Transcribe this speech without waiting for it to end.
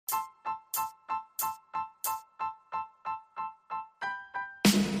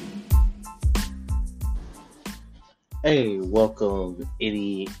Hey, welcome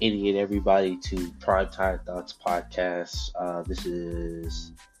any and everybody to Primetime Thoughts Podcast.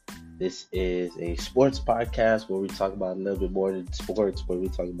 This is a sports podcast where we talk about a little bit more than sports, where we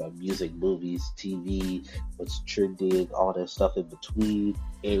talk about music, movies, TV, what's trending, all that stuff in between,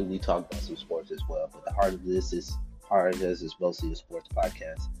 and we talk about some sports as well. But the heart of this is mostly a sports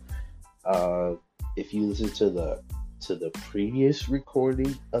podcast. Uh, if you listen to the previous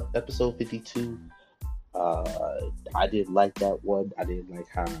recording of episode 52. I didn't like that one. I didn't like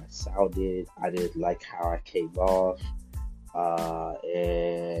how I sounded. I didn't like how I came off.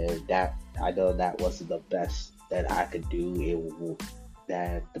 And that I know that wasn't the best that I could do.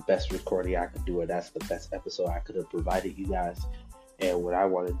 That the best recording I could do, and that's the best episode I could have provided you guys. And what I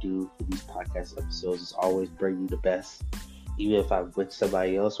want to do for these podcast episodes is always bring you the best, even if I'm with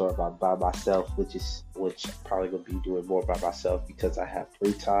somebody else or if I'm by myself, which I'm probably gonna be doing more by myself because I have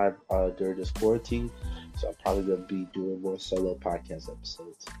free time during this quarantine. So I'm probably gonna be doing more solo podcast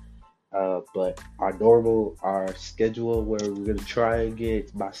episodes. But our schedule where we're gonna try and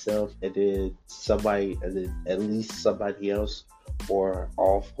get myself and then somebody and then at least somebody else or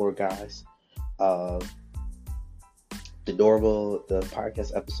all four guys. Uh, the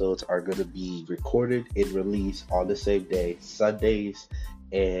podcast episodes are gonna be recorded and released on the same day, Sundays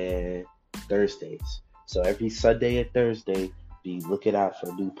and Thursdays. So every Sunday and Thursday, be looking out for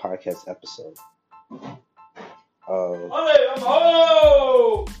a new podcast episode. Uh, Monday, I'm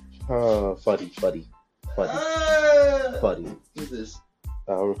home! funny. Who's this?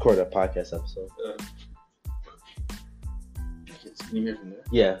 Record a podcast episode. Can you hear from there?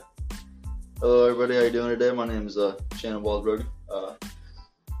 Yeah. Hello, everybody. How you doing today? My name is Shannon Waldberg. What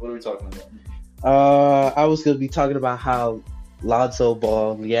are we talking about? I was gonna be talking about how Lonzo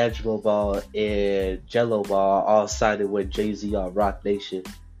Ball, Leandro Ball, and Jello Ball all sided with Jay-Z on Rock Nation.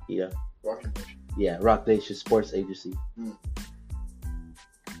 Yeah. Rock Nation. Yeah, Rock Nation Sports Agency.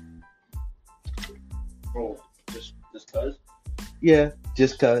 Oh, just cause? Yeah,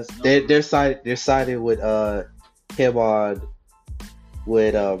 just cause they're sided with him on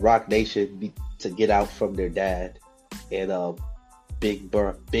with Rock Nation to get out from their dad and Big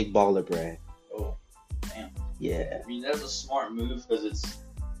Baller Brand. Oh, damn. Yeah. I mean, that's a smart move because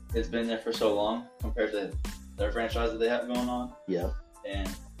it's been there for so long compared to their franchise that they have going on. Yeah. And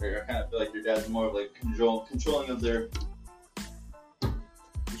I kind of feel like your dad's more of like controlling of their,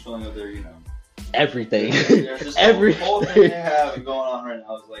 Everything. There's just the whole thing they have going on right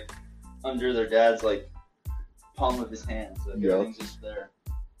now is like under their dad's like palm of his hand. So everything's just there.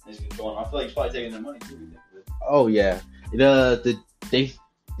 He's controlling. I feel like he's probably taking their money too. Oh yeah.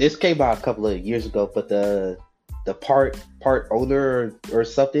 This came out a couple of years ago, but the part owner or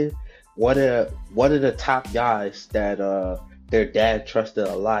something, one of the top guys that their dad trusted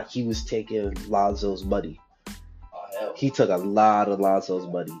a lot, he was taking Lonzo's money. Oh hell. He took a lot of Lonzo's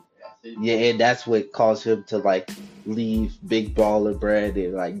money. Yeah, and that's what caused him to like leave Big Baller Brand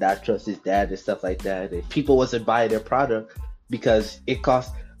and like not trust his dad and stuff like that. And people wasn't buying their product because it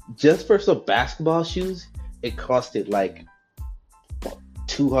cost just for some basketball shoes. It costed like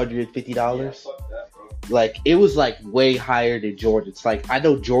 $250. Yeah, fuck that, bro. Like it was like way higher than Jordan's. Like I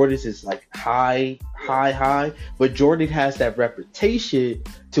know Jordan's is like high, but Jordan has that reputation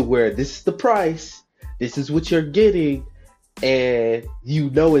to where this is the price, this is what you're getting. And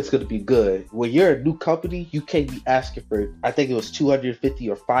you know it's gonna be good. When you're a new company, you can't be asking for. I think it was $250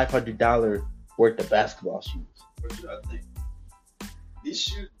 or $500 worth of basketball shoes. What should I think? These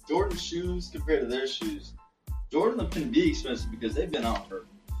shoes, Jordan shoes compared to their shoes, Jordan can be expensive because they've been out for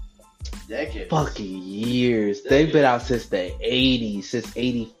decades. Fucking years. They've been out since the '80s, since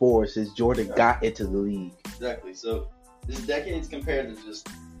 '84, since Jordan got into the league. Exactly. So this decades compared to just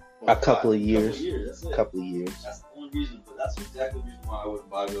A couple of years. That's it. Couple of years. That's the only reason. But that's exactly the reason why I wouldn't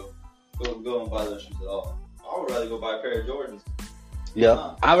go and buy those shoes at all. I would rather go buy a pair of Jordans.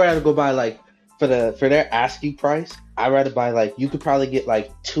 Yeah, I'd rather go buy like for their asking price. I'd rather buy like you could probably get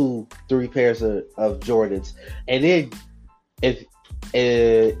like 2-3 pairs of Jordans, and then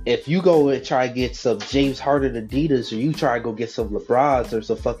if you go and try to get some James Harden Adidas, or you try to go get some LeBrons or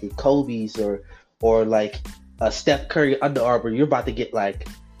some fucking Kobe's or like a Steph Curry Under Armour, you're about to get like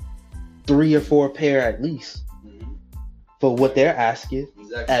 3 or 4 pair at least for what they're asking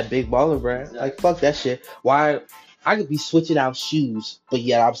at Big Baller Brand. Exactly. Like fuck that shit. Why? I could be switching out shoes, but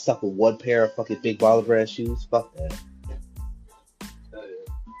yet I'm stuck with one pair of fucking Big Baller Brand shoes. Fuck that.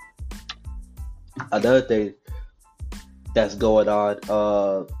 Another thing that's going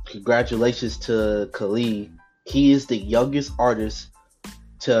on, congratulations to Khalid. He is the youngest artist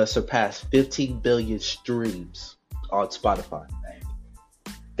to surpass 15 billion streams on Spotify.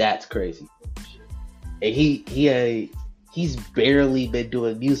 That's crazy. And he's barely been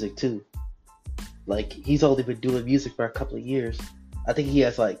doing music too. Like, he's only been doing music for a couple of years. I think he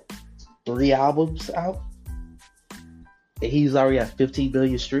has like 3 albums out. And he's already at 15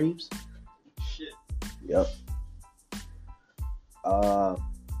 million streams. Shit. Yep.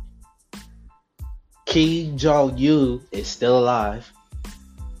 Kim Jong-un is still alive.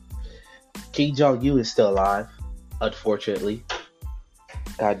 Kim Jong-un is still alive, unfortunately.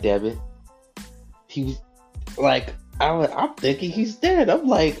 God damn it. He, like, I'm thinking he's dead. I'm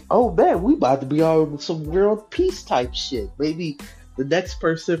like, oh man, we about to be on some world peace type shit. Maybe the next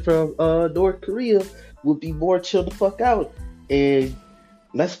person from North Korea will be more chill the fuck out and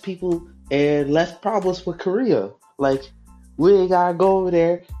less people and less problems with Korea. Like, we ain't gotta go over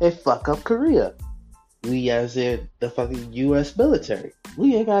there and fuck up Korea. We, as in the fucking U.S. military,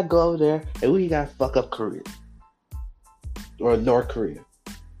 we ain't gotta go over there and we ain't gotta fuck up Korea or North Korea.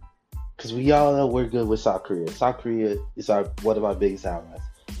 Because we all know we're good with South Korea. South Korea is one of our biggest allies.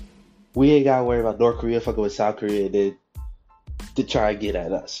 We ain't gotta worry about North Korea fucking with South Korea and then to try and get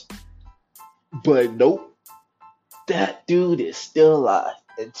at us. But nope. That dude is still alive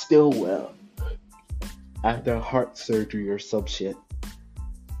and still well. After heart surgery or some shit.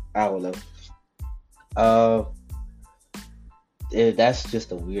 I don't know. And that's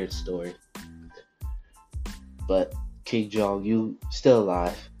just a weird story. But Kim Jong-un still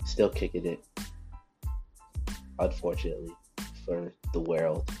alive. Still kicking it, unfortunately, for the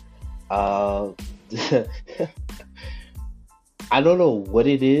world. I don't know what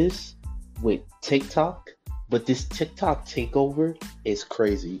it is with TikTok, but this TikTok takeover is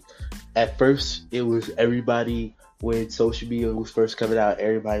crazy. At first, it was everybody, when social media was first coming out,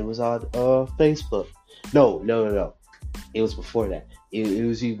 everybody was on Facebook. No. It was before that. It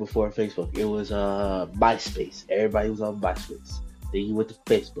was even before Facebook. It was MySpace. Everybody was on MySpace. Then you went to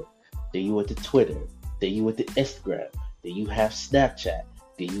Facebook. Then you went to Twitter. Then you went to Instagram. Then you have Snapchat.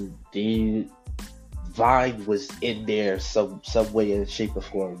 Then Vine was in there some way in shape or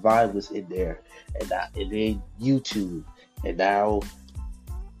form. Vine was in there, and then YouTube, and now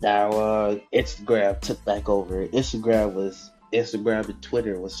Instagram took back over. Instagram and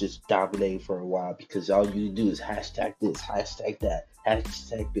Twitter was just dominating for a while because all you do is hashtag this, hashtag that,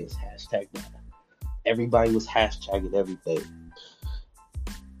 hashtag this, hashtag that. Everybody was hashtagging everything.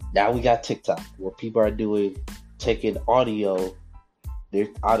 Now we got TikTok, where people are taking audio. They're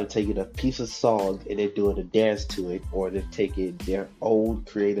either taking a piece of song and they're doing a dance to it, or they're taking their own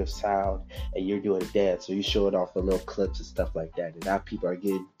creative sound and you're doing a dance. So you're showing off the little clips and stuff like that. And now people are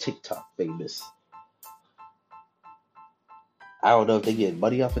getting TikTok famous. I don't know if they get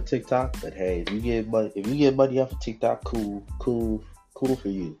money off of TikTok, but hey, if you get money off of TikTok, cool for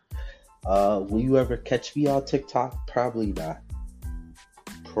you. Will you ever catch me on TikTok? Probably not.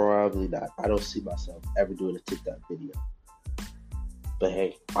 I don't see myself ever doing a TikTok video. But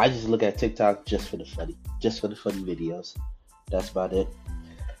hey, I just look at TikTok just for the funny videos. That's about it.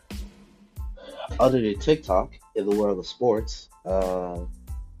 Other than TikTok, in the world of sports,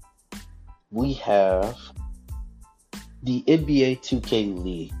 we have the NBA 2K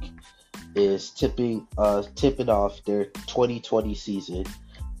League is tipping off their 2020 season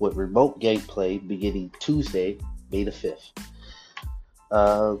with remote gameplay beginning Tuesday, May the 5th.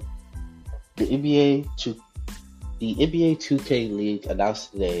 The NBA 2K League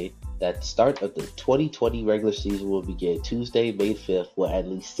announced today that the start of the 2020 regular season will begin Tuesday, May 5th, with at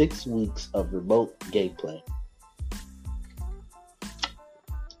least 6 weeks of remote gameplay.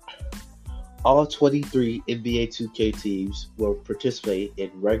 All 23 NBA 2K teams will participate in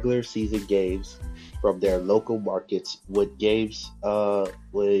regular season games from their local markets with games live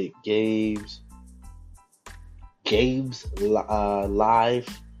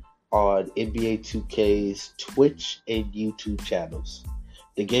on NBA 2K's Twitch and YouTube channels.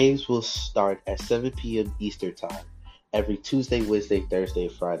 The games will start at 7 p.m. Eastern Time every Tuesday, Wednesday, Thursday,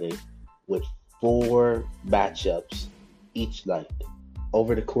 and Friday, with 4 matchups each night.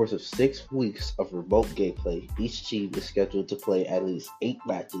 Over the course of 6 weeks of remote gameplay, each team is scheduled to play at least 8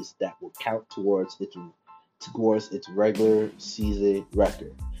 matches that will count towards its regular season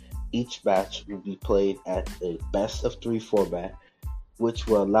record. Each match will be played at a best-of-3 format, which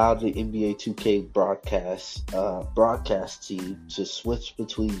will allow the NBA 2K broadcast team to switch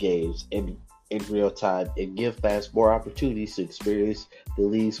between games in real time and give fans more opportunities to experience the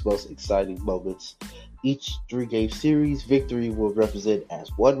league's most exciting moments. Each 3-game series victory will represent as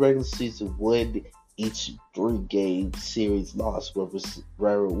 1 regular season win. Each 3-game series loss will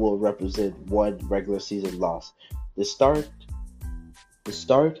represent 1 regular season loss. The start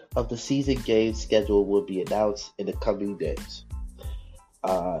of the season game schedule will be announced in the coming days.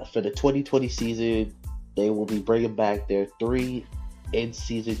 For the 2020 season, they will be bringing back their 3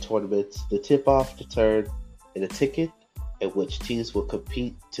 in-season tournaments. The tip-off to turn in a ticket, in which teams will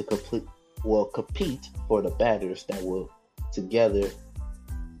compete for the banners that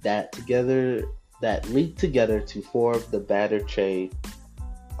link together to form the banner chain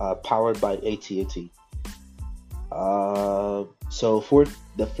powered by AT&T. So for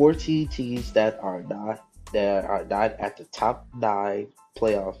the 14 teams that are not at the top 9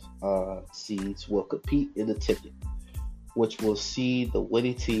 playoff seeds will compete in the ticket, which will see the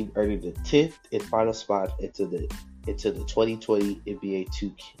winning team earning the 10th and final spot into the 2020 NBA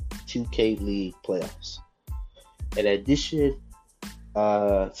 2K League playoffs. In addition,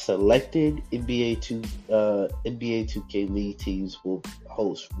 selected NBA 2K League teams will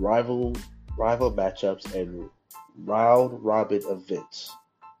host rival matchups and round robin events.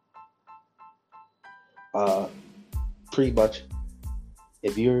 Pretty much,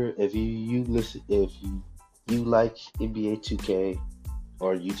 if you like NBA 2K,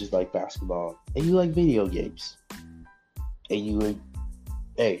 or you just like basketball and you like video games, and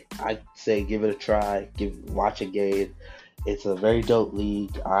I'd say give it a try. Watch a game. It's a very dope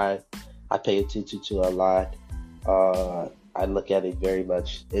league. I pay attention to a lot. I look at it very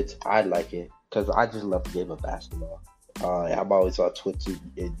much. I like it because I just love the game of basketball. I'm always on Twitch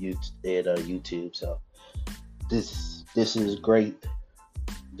and YouTube, so this is great.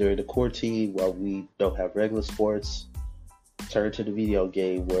 During the quarantine, while we don't have regular sports, turn to the video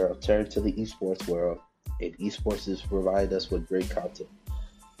game world, turn to the esports world, and esports is providing us with great content.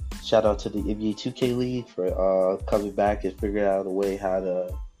 Shout out to the NBA 2K League for coming back and figuring out a way how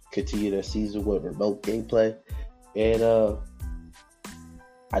to continue their season with remote gameplay. And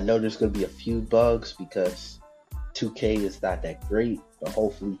I know there's going to be a few bugs because 2K is not that great, but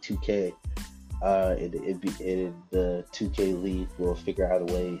hopefully 2K in the 2K League will figure out a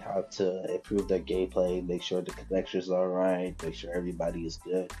way how to improve their gameplay, make sure the connections are right, make sure everybody is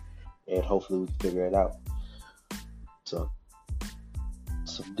good, and hopefully we can figure it out. So,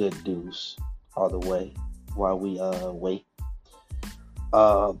 some good news all the way while we wait.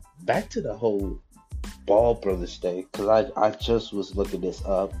 Back to the whole Ball Brothers thing, because I just was looking this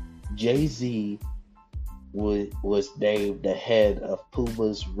up. Jay-Z was named the head of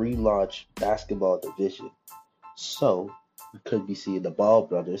Puma's relaunch basketball division. So we could be seeing the Ball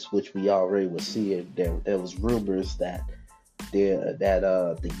Brothers, which we already was seeing. There was rumors that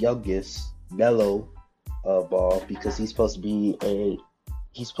the youngest Melo Ball, because he's supposed to be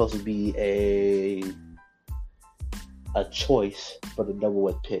a choice for the number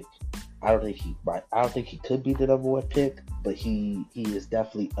 1 pick. I don't think he could be the number 1 pick, but he is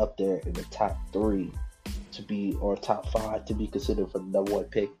definitely up there in the top 3 to be, or top 5 to be considered for the number 1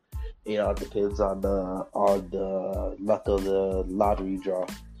 pick. It all depends on the luck of the lottery draw,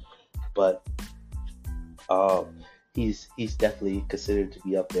 but he's definitely considered to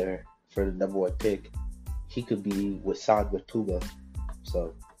be up there for the number 1 pick. He could be signed with Puma,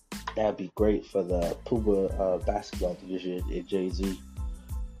 so that'd be great for the Puma basketball division in Jay-Z.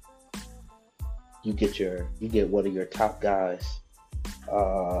 You get one of your top guys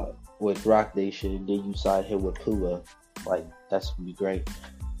with Rock Nation, then you sign him with Puma. Like, that's gonna be great.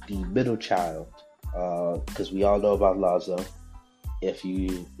 The middle child, because we all know about Lonzo. If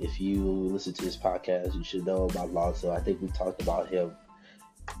you listen to this podcast, you should know about Lonzo. I think we talked about him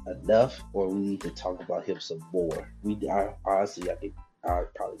enough, or we need to talk about him some more. Honestly, I think I'm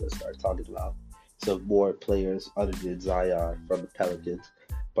probably gonna start talking about some more players other than Zion from the Pelicans.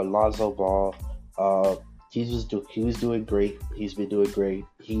 But Lonzo Ball, he was doing great. He's been doing great.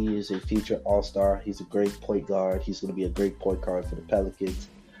 He is a future All-Star. He's a great point guard. He's going to be a great point guard for the Pelicans.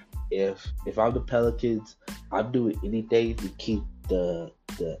 If I'm the Pelicans, I'm doing anything to keep the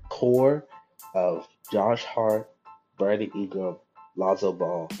core of Josh Hart, Brandon Ingram, Lonzo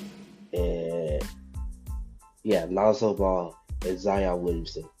Ball, and Zion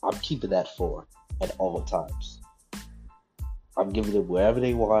Williamson. I'm keeping that 4 at all times. I'm giving them wherever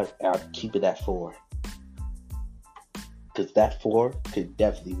they want, and I'm keeping that 4. Because that 4 could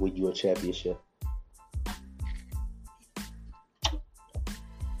definitely win you a championship.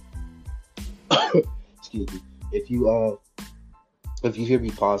 Excuse me. If you hear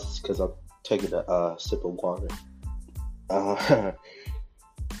me pause, it's because I'm taking a sip of water.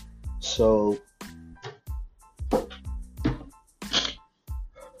 So,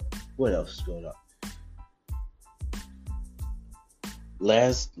 what else is going on?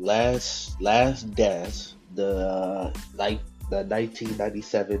 Last Dance, the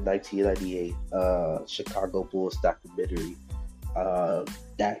 1997-1998 Chicago Bulls documentary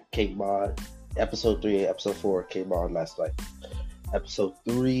that came on. Episode 3 and episode 4 came on last night. Episode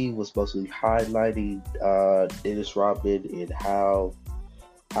 3 was mostly highlighting Dennis Rodman and how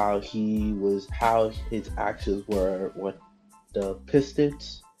his actions were with the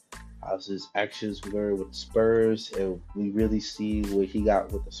Pistons, how his actions were with the Spurs, and we really see what he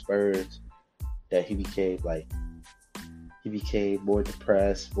got with the Spurs, that he became more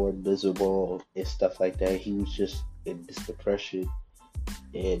depressed, more miserable, and stuff like that. He was just in this depression,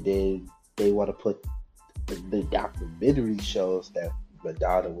 and then they want to put the documentary shows that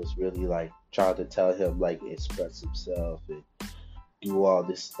Madonna was really like trying to tell him like express himself and do all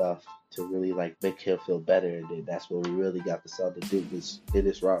this stuff to really like make him feel better, and then that's when we really got to saw the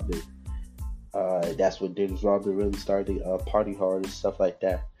Dennis Rodman. That's when Dennis Rodman really started party hard and stuff like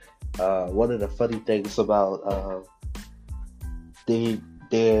that. One of the funny things about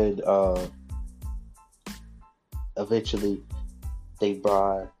eventually they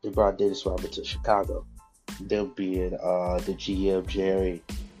brought Dennis Rodman to Chicago. Them being the GM Jerry,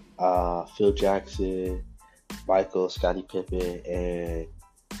 Phil Jackson, Michael, Scottie Pippen, and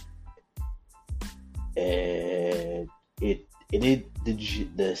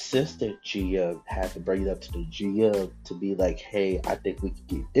the assistant GM had to bring it up to the GM to be like, hey, I think we can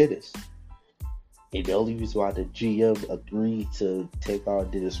get Dennis. And the only reason why the GM agreed to take on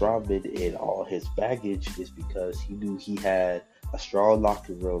Dennis Rodman and all his baggage is because he knew he had a strong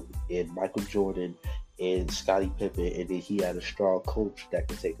locker room in Michael Jordan and Scottie Pippen, and then he had a strong coach that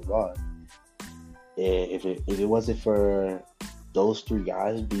could take him on. And if it wasn't for those three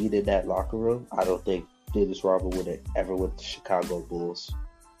guys being in that locker room, I don't think Dennis Rodman would have ever went to Chicago Bulls.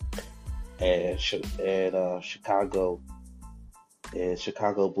 And Chicago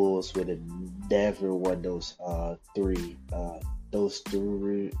Bulls would have never won those three.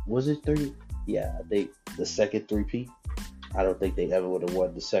 Was it three? Yeah, I think the second three-peat. I don't think they ever would have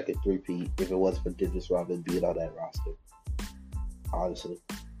won the second three-peat if it wasn't for Dennis Rodman being on that roster. Honestly,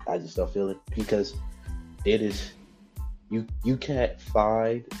 I just don't feel it, because Dennis, you can't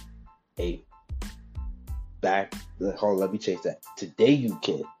find a back. Hold on, let me change that. Today you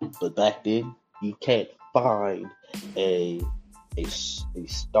can, but back then you can't find a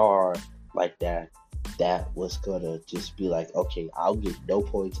star like that was gonna just be like, okay, I'll get no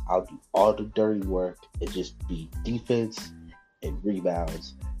points, I'll do all the dirty work and just be defense and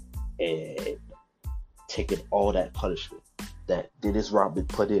rebounds and taking all that punishment that Dennis Rodman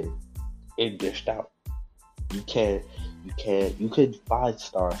put in and dished out. You couldn't find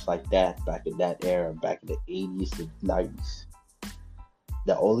stars like that back in that era, back in the 80s and 90s.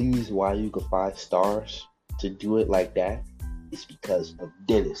 The only reason why you could find stars to do it like that is because of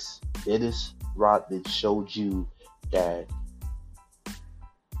Dennis. Dennis Rodman showed you that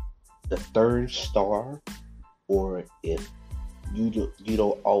the third star, or if you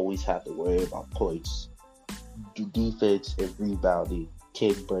don't always have to worry about points, defense and rebounding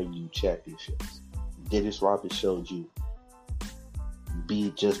can bring you championships. Dennis Rodman showed you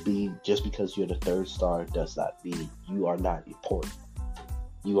just because you're the third star does not mean you are not important.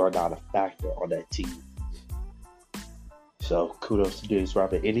 You are not a factor on that team. So kudos to Dennis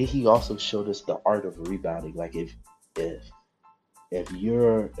Rodman. And then he also showed us the art of rebounding. Like if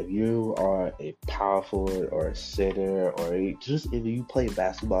you are a power forward or a center, or just if you play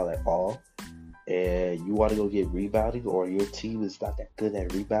basketball at all and you want to go get rebounding, or your team is not that good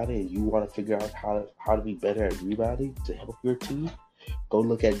at rebounding and you want to figure out how to be better at rebounding to help your team, go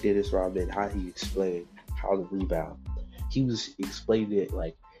look at Dennis Rodman, how he explained how to rebound. He was explaining it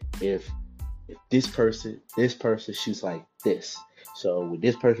like, if this person shoots like this, so when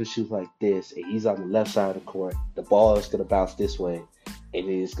this person shoots like this and he's on the left side of the court, the ball is going to bounce this way, and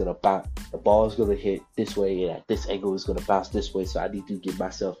the ball is going to hit this way, and at this angle it's going to bounce this way, so I need to get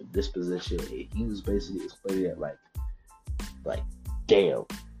myself in this position. And he was basically explaining it like damn,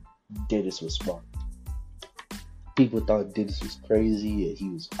 Dennis was smart. People thought Dennis was crazy and he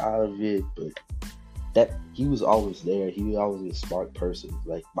was out of it, but that he was always there. He was always a smart person.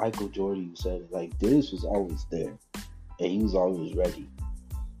 Like Michael Jordan said, like Dennis was always there and he was always ready.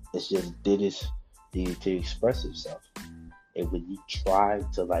 It's just Dennis needed to express himself. And when you try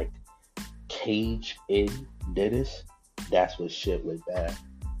to like cage in Dennis, that's when shit went bad.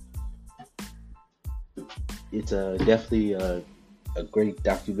 It's definitely a great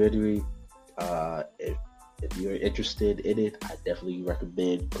documentary. If you're interested in it, I definitely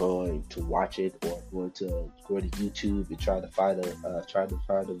recommend going to watch it, or going to YouTube and trying to find the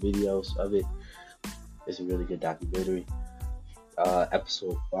videos of it. It's a really good documentary.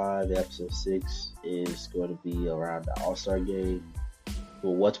 Episode 5 and episode 6 is going to be around the All-Star game.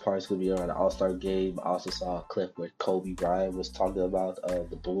 Well, one part is going to be around the All-Star game. I also saw a clip where Kobe Bryant was talking about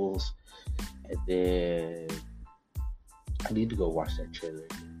the Bulls, and then I need to go watch that trailer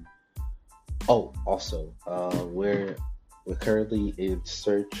again. Oh, also, we're currently in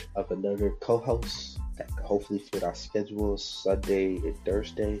search of another co-host that can hopefully fit our schedules Sunday and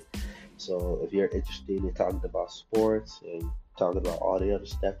Thursday. So if you're interested in talking about sports and talking about all the other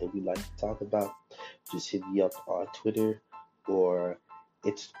stuff that we like to talk about, just hit me up on Twitter or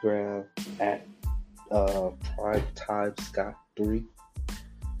Instagram at PrimeTimeScott3.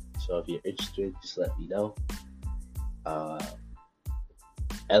 So if you're interested, just let me know.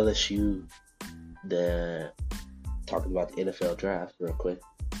 LSU, talking about the NFL draft real quick.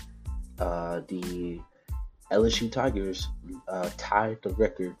 The LSU Tigers tied the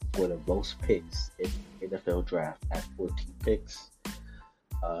record for the most picks in NFL draft at 14 picks.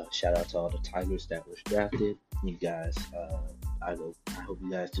 Shout out to all the Tigers that was drafted. You guys, I hope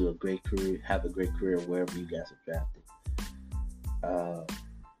you guys do a great career, have a great career wherever you guys are drafted.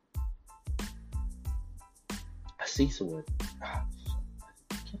 I see someone.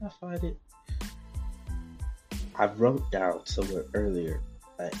 Can I find it? I wrote down somewhere earlier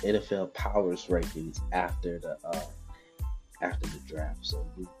NFL powers rankings after the draft. So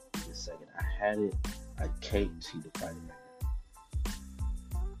give me a second. I had it. I can't see the find it right now.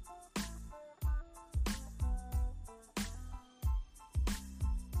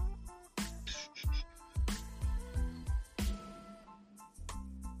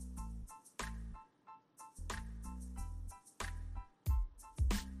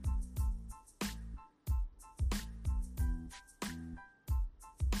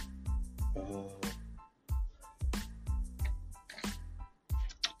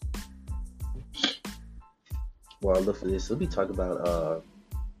 Well, look for this. Let me talk about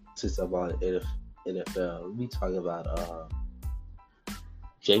since I'm on NFL. Let me talk about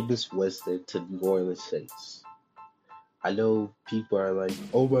Jameis Winston to New Orleans Saints. I know people are like,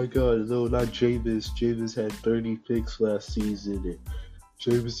 "Oh my God, no, not Jameis. Jameis had 30 picks last season, and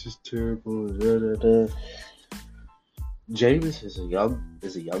Jameis is terrible." Jameis is a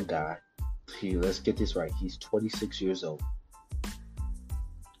young guy. Let's get this right. He's 26 years old,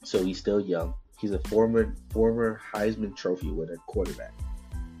 so he's still young. He's a former Heisman Trophy winner quarterback,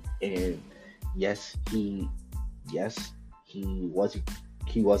 and yes, he wasn't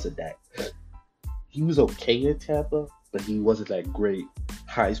that. He was okay in Tampa, but he wasn't that great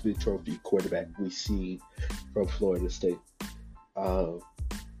Heisman Trophy quarterback we see from Florida State. I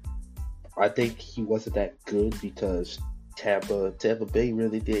think he wasn't that good because Tampa Bay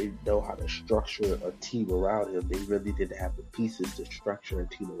really didn't know how to structure a team around him. They really didn't have the pieces to structure a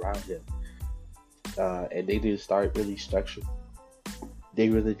team around him. And they didn't start really structuring. They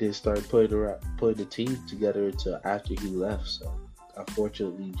really didn't start putting the team together until after he left. So,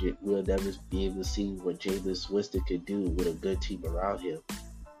 unfortunately, we'll never be able to see what Jameis Winston could do with a good team around him.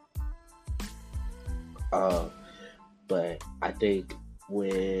 But I think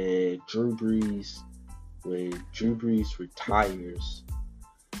when Drew Brees retires,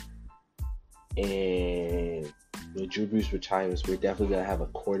 we're definitely gonna have a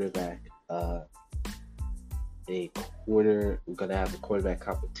quarterback. We're gonna have a quarterback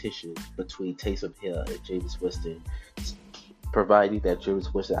competition between Taysom Hill and Jameis Winston, providing that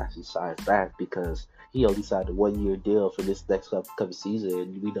Jameis Winston actually signs back, because he only signed a 1-year deal for this next upcoming season,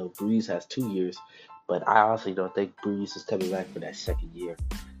 and we know Brees has 2 years, but I honestly don't think Brees is coming back for that second year.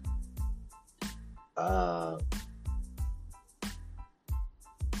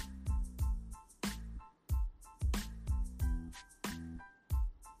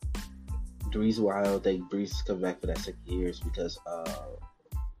 The reason why I don't think Brees is coming back for that second year is because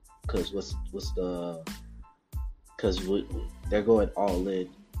they're going all in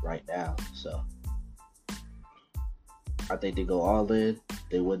right now. So I think they go all in.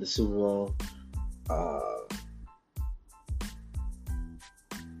 They win the Super Bowl.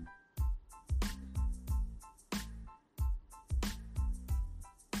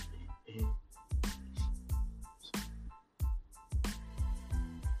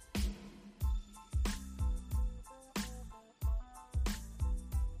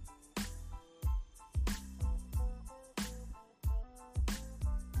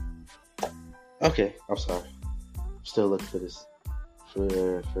 Okay, I'm sorry. I'm still looking for this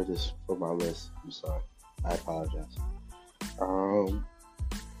for my list. I'm sorry. I apologize.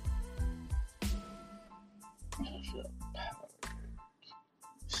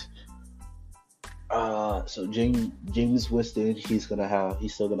 So Jameis Winston, he's still gonna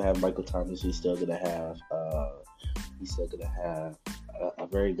have Michael Thomas. He's still gonna have a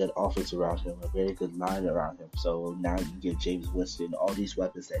very good offense around him, a very good line around him. So now you give Jameis Winston all these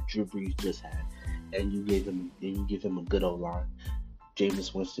weapons that Drew Brees just had, and you give him a good old line.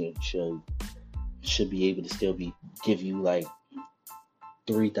 Jameis Winston should be able to still give you like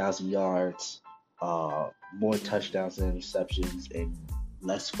 3,000 yards, more touchdowns and interceptions, and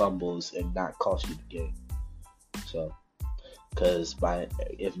less fumbles, and not cost you the game. So, because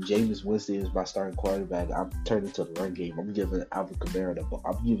if Jameis Winston is my starting quarterback, I'm turning to the run game. I'm giving Alvin Kamara the ball.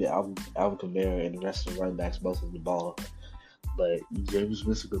 I'm giving Alvin Kamara and the rest of the running backs most of the ball. But Jameis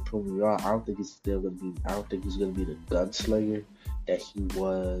Winston could prove me wrong. I don't think he's gonna be the gunslinger that he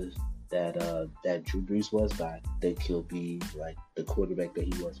was, that Drew Brees was. But I think he'll be like the quarterback that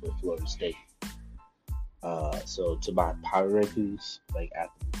he was with Florida State. So to my power rankings, like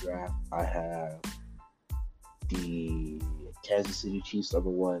after the draft, I have the Kansas City Chiefs number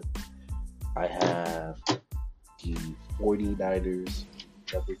 1. I have the 49ers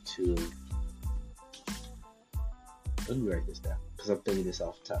number 2. Let me write this down because I'm thinking this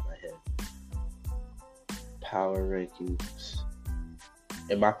off the top of my head. Power rankings.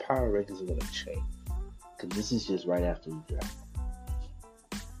 And my power rankings are going to change because this is just right after the draft.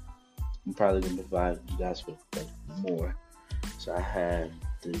 I'm probably going to provide you guys with more. So I have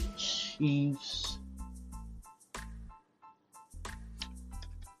the Chiefs.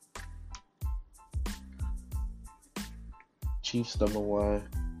 Chiefs number 1.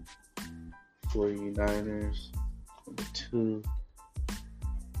 49ers number 2.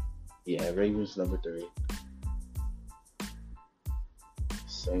 Yeah, Ravens number 3.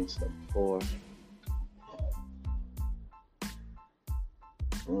 Saints number 4.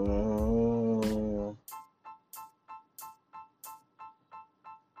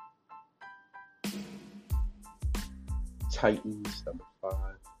 Titans number 5.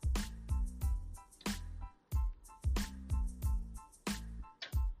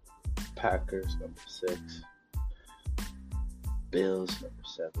 Packers number 6. Bills number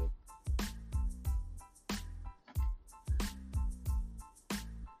 7.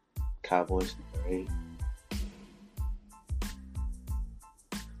 Cowboys number 8.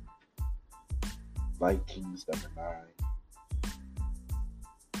 Vikings number 9.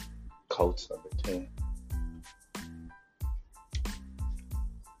 Colts number 10.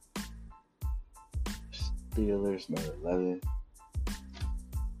 Steelers number 11.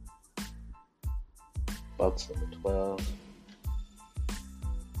 Bucks number 12.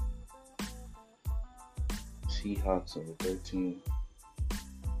 Seahawks number 13.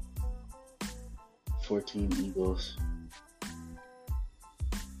 14 Eagles.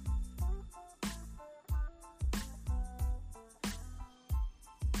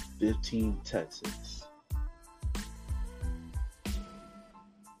 15 Texans.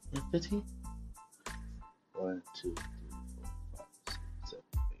 15? 1, 2, 3, 4, 5, 6, 7,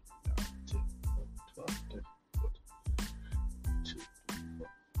 8, 9, 10, 11, 12, 13, 14, 2, 3, 4,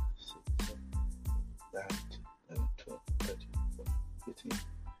 5, 6, 7, 8, 9, 10, 11, 12, 13, 14, 15.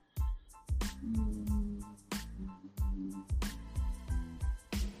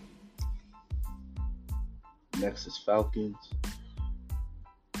 Next is Falcons,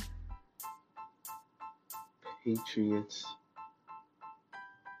 Patriots,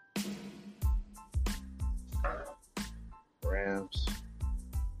 Rams,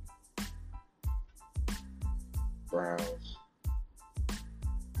 Browns,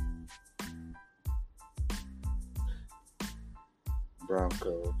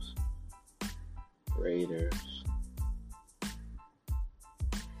 Broncos, Raiders,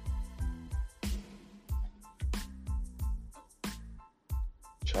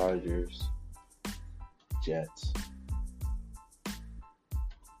 Chargers, Jets,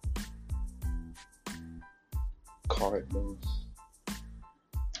 Cardinals,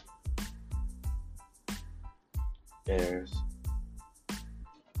 Bears,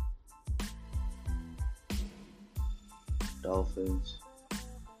 Dolphins,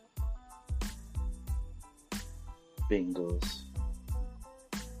 Bengals,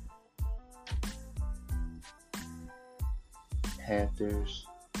 Panthers,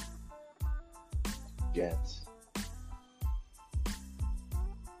 Jets,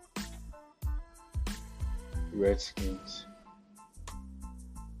 Redskins,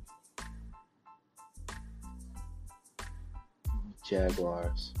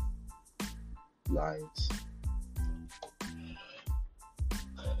 Jaguars, Lions.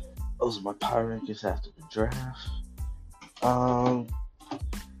 Those are my power rankings after the draft.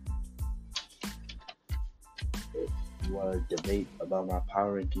 If you want to debate about my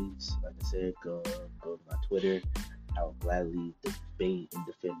power rankings, like I said, go to my Twitter. I will gladly debate and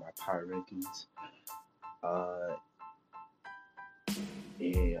defend my power rankings.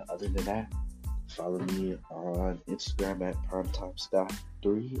 And other than that, follow me on Instagram at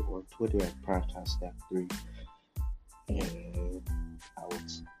PrimetimeScott3 or Twitter at PrimetimeScott3. And I will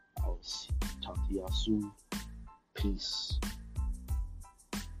talk talk to y'all soon. Peace.